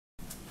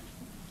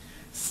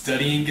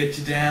studying get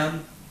you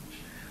down?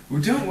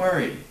 Well, don't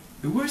worry.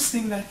 The worst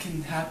thing that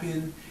can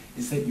happen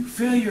is that you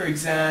fail your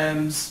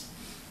exams,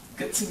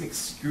 get some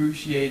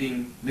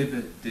excruciating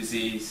liver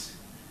disease,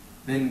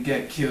 then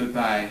get killed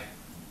by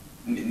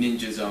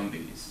ninja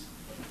zombies.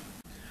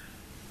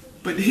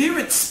 But here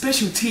at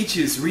Special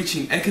Teachers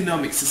Reaching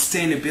Economic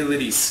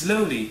Sustainability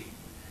Slowly,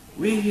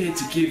 we're here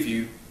to give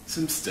you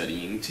some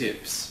studying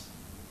tips.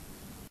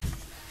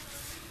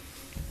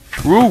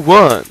 Rule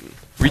 1.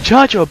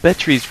 Recharge your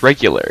batteries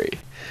regularly.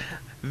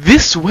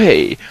 This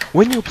way,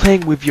 when you're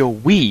playing with your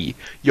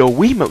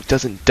Wiimote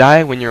doesn't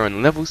die when you're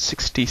on level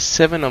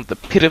 67 of the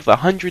Pit of the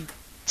 100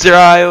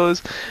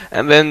 Trials,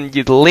 and then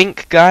your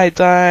Link guy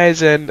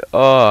dies, and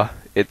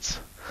it's...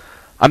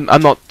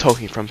 I'm not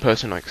talking from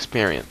personal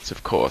experience,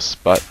 of course,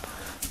 but,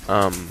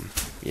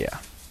 yeah.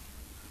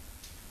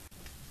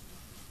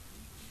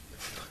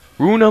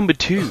 Rule number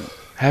 2.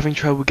 Having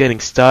trouble getting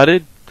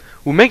started?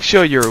 Well, make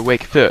sure you're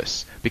awake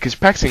first, because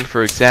practicing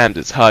for exams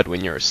is hard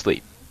when you're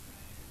asleep.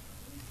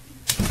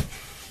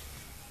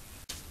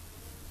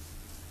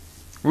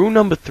 Rule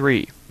number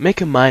 3. Make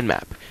a mind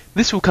map.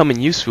 This will come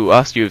in useful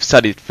after you have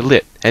studied for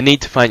Lit and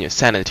need to find your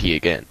sanity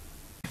again.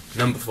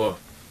 Number 4.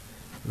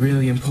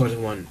 Really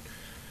important one.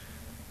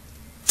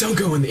 Don't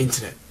go on the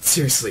internet.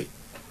 Seriously.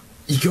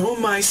 You go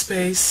on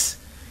MySpace,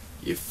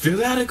 you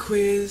fill out a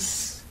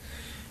quiz,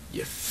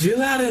 you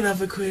fill out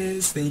another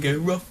quiz, then you go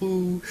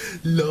Ruffle,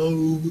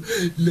 Low,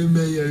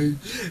 LeMayo,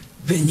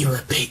 then you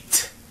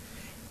repeat.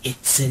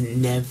 It's a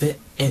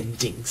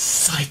never-ending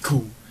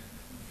cycle.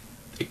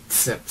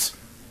 Except,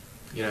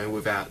 you know,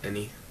 without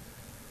any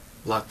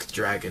luck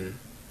dragon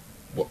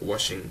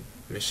washing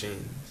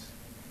machines.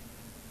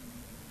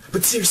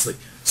 But seriously,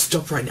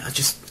 stop right now.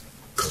 Just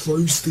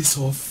close this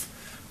off.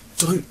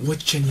 Don't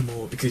watch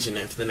anymore, because, you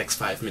know, for the next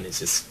 5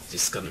 minutes it's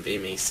just gonna be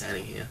me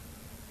standing here.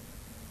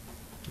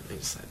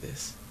 Just like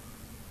this.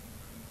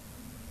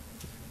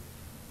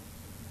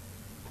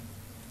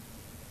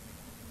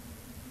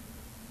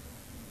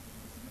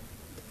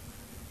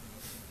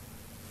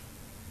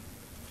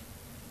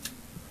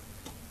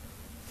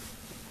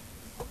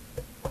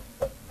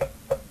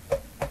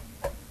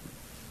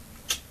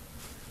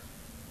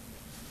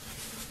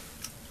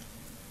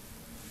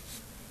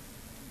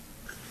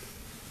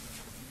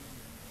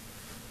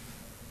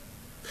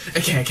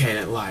 Okay,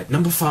 I lied.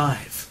 Number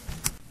 5.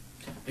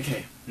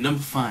 Okay,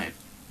 number 5.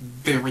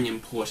 Very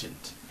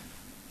important.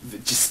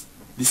 This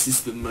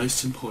is the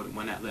most important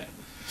one out there.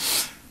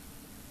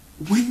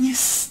 When you're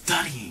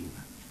studying,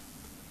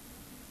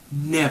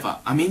 never,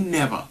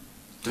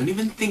 don't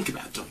even think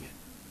about doing it.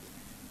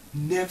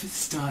 Never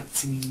start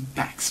singing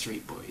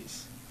Backstreet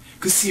Boys.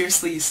 Because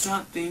seriously, you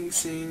start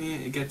singing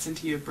it, it gets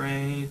into your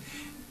brain,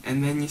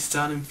 and then you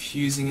start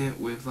infusing it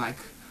with, like,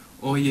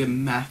 all your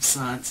math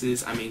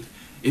answers.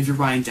 If you're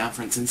writing down,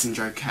 for instance, in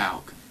Joe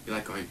Calc, you're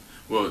like going,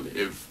 well,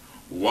 if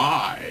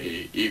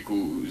y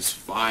equals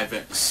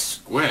 5x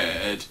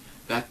squared,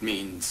 that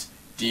means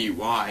dy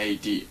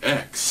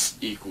dx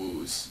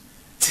equals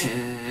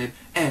 10x,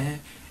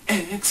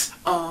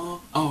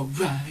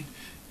 alright.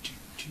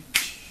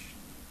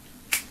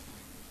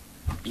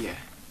 Yeah.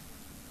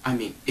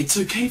 It's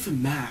okay for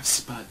maths,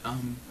 but,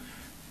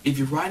 if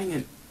you're writing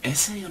an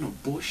essay on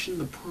abortion,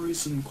 the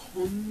pros and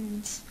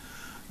cons,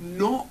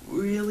 not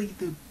really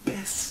the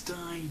best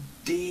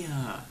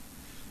idea.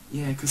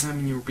 Yeah, because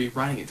you'll be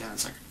writing it down,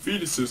 it's like,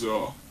 fetuses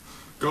are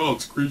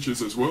God's creatures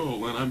as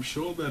well, and I'm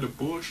sure that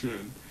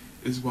abortion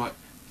is what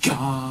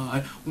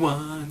God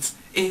wants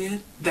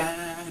it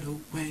that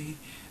way.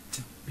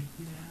 Tell me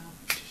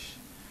now.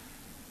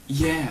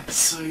 Yeah,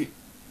 so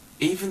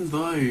even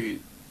though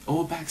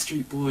all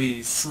Backstreet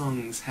Boys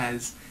songs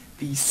has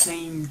the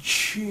same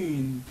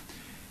tune,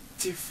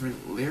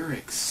 different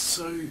lyrics,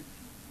 so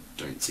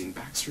don't sing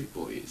Backstreet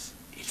Boys.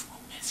 It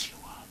will mess you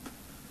up.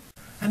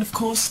 And of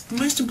course, the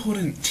most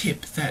important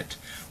tip that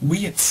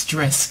we at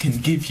S.T.R.E.S.S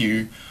can give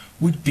you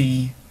would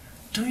be,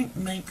 don't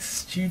make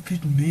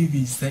stupid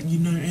movies that you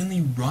know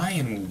only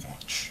Ryan will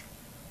watch.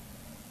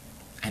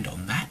 And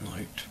on that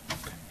note,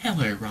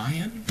 hello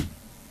Ryan.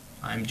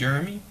 I'm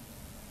Jeremy.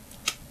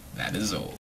 That is all.